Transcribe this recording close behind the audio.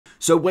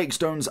So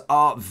Wakestones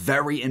are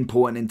very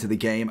important into the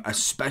game,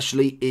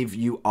 especially if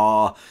you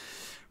are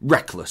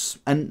reckless,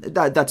 and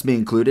that's me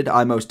included.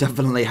 I most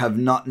definitely have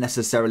not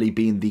necessarily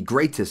been the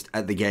greatest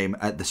at the game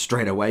at the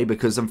straight away,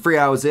 because I'm 3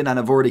 hours in and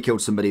I've already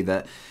killed somebody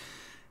that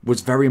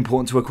was very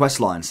important to a quest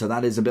line, so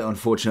that is a bit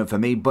unfortunate for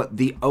me. But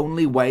the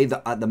only way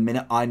that at the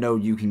minute I know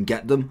you can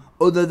get them,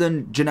 other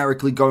than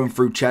generically going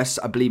through chests,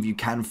 I believe you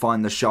can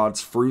find the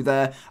shards through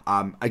there.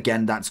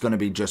 Again, that's going to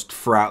be just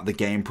throughout the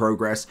game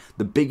progress.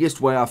 The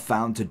biggest way I've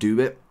found to do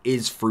it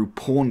is through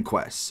pawn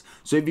quests.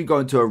 So if you go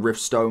into a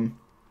Riftstone,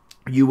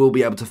 you will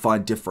be able to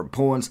find different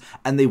pawns,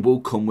 and they will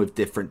come with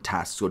different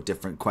tasks or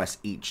different quests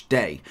each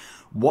day.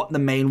 What the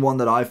main one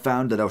that I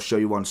found that I'll show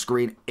you on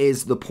screen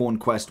is the pawn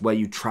quest where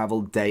you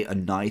travel day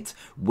and night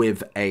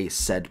with a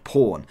said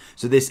pawn.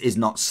 So this is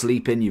not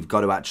sleeping, you've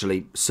got to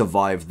actually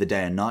survive the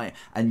day and night,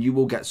 and you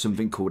will get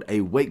something called a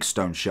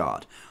Wakestone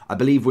shard. I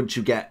believe once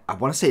you get, I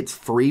want to say it's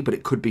 3, but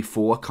it could be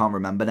 4, can't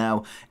remember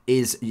now,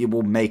 is you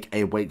will make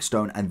a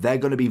Wakestone, and they're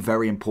going to be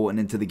very important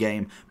into the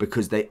game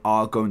because they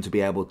are going to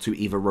be able to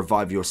either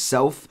revive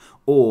yourself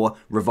or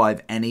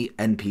revive any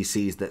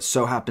NPCs that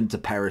so happen to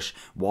perish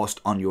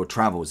whilst on your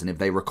travels. And if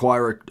they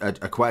require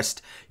a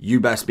quest, you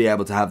best be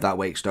able to have that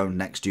Wakestone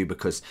next to you,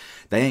 because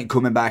they ain't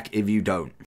coming back if you don't.